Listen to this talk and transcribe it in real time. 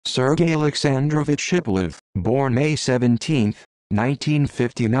Sergey Alexandrovich Shipilov, born May 17,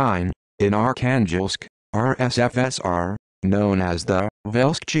 1959, in Arkhangelsk, RSFSR, known as the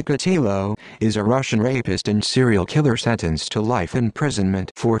Velsk Chikatilo, is a Russian rapist and serial killer sentenced to life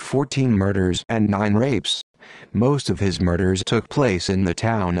imprisonment for 14 murders and 9 rapes. Most of his murders took place in the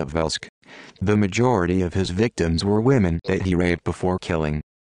town of Velsk. The majority of his victims were women that he raped before killing.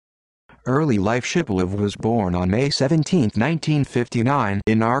 Early life. Shipilov was born on May 17, 1959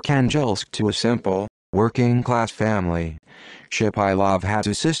 in Arkhangelsk to a simple, working-class family. Shipilov had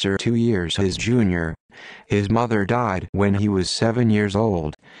a sister 2 years his junior. His mother died when he was 7 years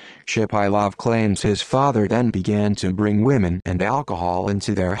old. Shipilov claims his father then began to bring women and alcohol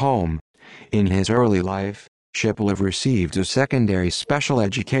into their home. In his early life, Shipilov received a secondary special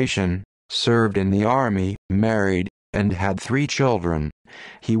education, served in the army, married, and had 3 children.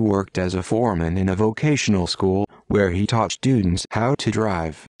 He worked as a foreman in a vocational school, where he taught students how to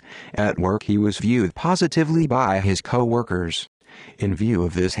drive. At work he was viewed positively by his co-workers. In view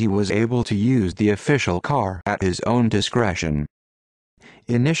of this he was able to use the official car at his own discretion.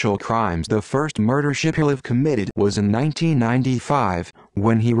 Initial crimes. The first murder Shipilov committed was in 1995,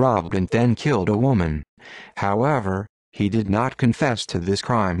 when he robbed and then killed a woman. However, he did not confess to this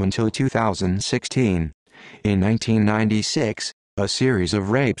crime until 2016. In 1996, a series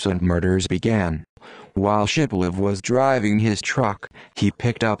of rapes and murders began. While Shipilov was driving his truck, he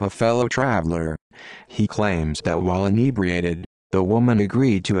picked up a fellow traveler. He claims that while inebriated, the woman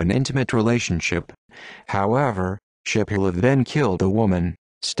agreed to an intimate relationship. However, Shipilov then killed the woman,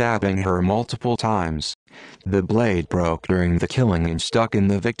 stabbing her multiple times. The blade broke during the killing and stuck in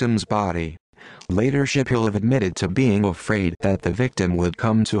the victim's body. Later Shipilov admitted to being afraid that the victim would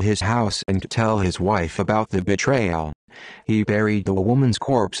come to his house and tell his wife about the betrayal. He buried the woman's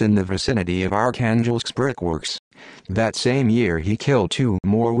corpse in the vicinity of Arkhangelsk's brickworks. That same year he killed 2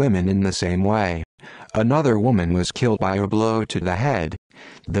 more women in the same way. Another woman was killed by a blow to the head.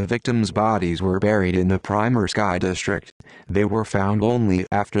 The victims' bodies were buried in the Primorsky district. They were found only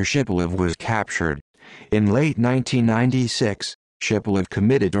after Shipilov was captured. In late 1996, Shipilov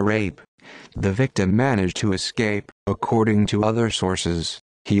committed a rape. The victim managed to escape. According to other sources,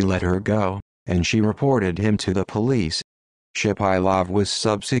 he let her go, and she reported him to the police. Shipilov was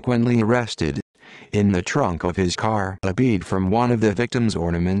subsequently arrested. In the trunk of his car, a bead from one of the victim's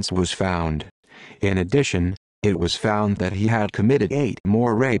ornaments was found. In addition, it was found that he had committed 8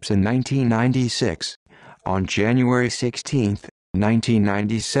 more rapes in 1996. On January 16,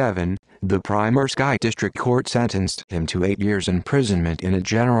 1997, the Primorsky District Court sentenced him to 8 years imprisonment in a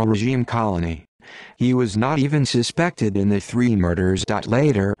general regime colony. He was not even suspected in the 3 murders.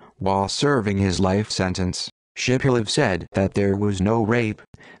 Later, while serving his life sentence, Shipilov said that there was no rape.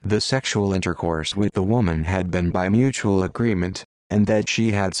 The sexual intercourse with the woman had been by mutual agreement, and that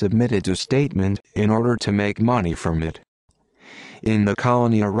she had submitted a statement in order to make money from it. In the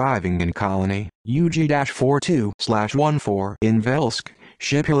colony. Arriving in colony UG-42/14 in Velsk,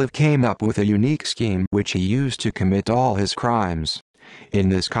 Shipilov came up with a unique scheme which he used to commit all his crimes. In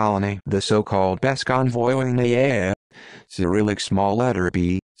this colony, the so-called Beskonvoyная, Cyrillic small letter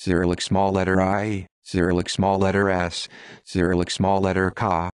B, Cyrillic small letter I, Cyrillic small letter S, Cyrillic small letter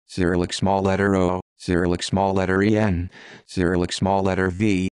K, Cyrillic small letter O, Cyrillic small letter En, Cyrillic small letter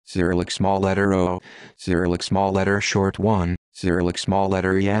V, Cyrillic small letter O, Cyrillic small letter short 1, Cyrillic small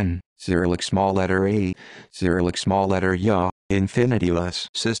letter En, Cyrillic small letter E, Cyrillic small letter Ya, infinityless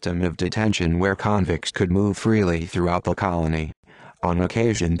system of detention where convicts could move freely throughout the colony. On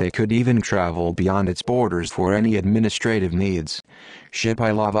occasion they could even travel beyond its borders for any administrative needs.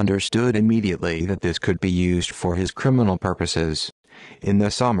 Shipilov understood immediately that this could be used for his criminal purposes. In the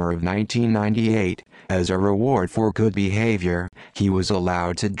summer of 1998, as a reward for good behavior, he was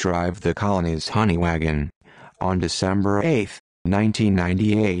allowed to drive the colony's honey wagon. On December 8,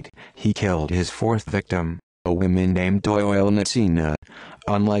 1998, he killed his 4th victim, a woman named Doylnitsina.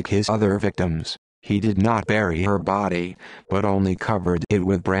 Unlike his other victims, he did not bury her body, but only covered it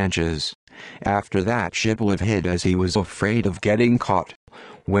with branches. After that Shipilov hid as he was afraid of getting caught.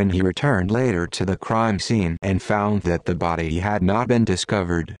 When he returned later to the crime scene and found that the body had not been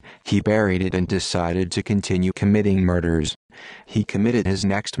discovered, he buried it and decided to continue committing murders. He committed his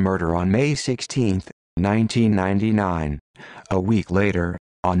next murder on May 16, 1999. A week later,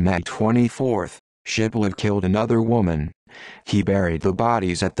 on May 24, Shipilov killed another woman. He buried the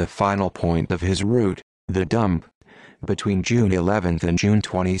bodies at the final point of his route, the dump. Between June 11 and June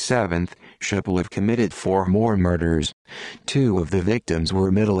 27, Shipilov committed 4 more murders. 2 of the victims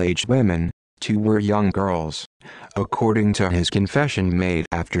were middle-aged women, 2 were young girls. According to his confession made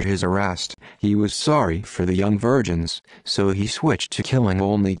after his arrest, he was sorry for the young virgins, so he switched to killing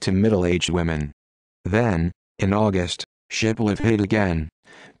only to middle-aged women. Then, in August, Shipilov hid again.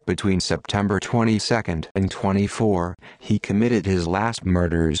 Between September 22 and 24, he committed his last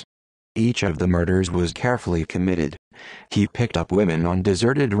murders. Each of the murders was carefully committed. He picked up women on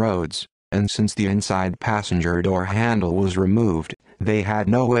deserted roads, and since the inside passenger door handle was removed, they had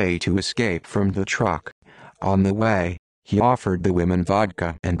no way to escape from the truck. On the way, he offered the women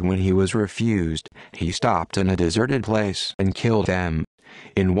vodka, and when he was refused, he stopped in a deserted place and killed them.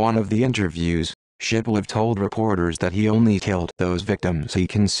 In one of the interviews, Shipilov told reporters that he only killed those victims he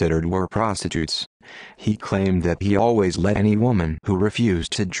considered were prostitutes. He claimed that he always let any woman who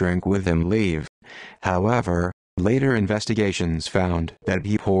refused to drink with him leave. However, later investigations found that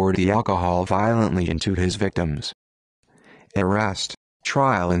he poured the alcohol violently into his victims. Arrest,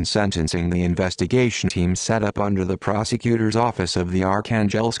 trial and sentencing. The investigation team set up under the prosecutor's office of the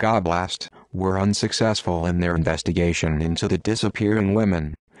Arkhangelsk Oblast were unsuccessful in their investigation into the disappearing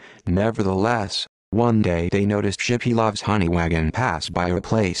women. Nevertheless, one day they noticed Shipilov's honey wagon pass by a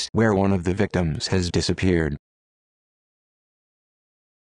place where one of the victims has disappeared.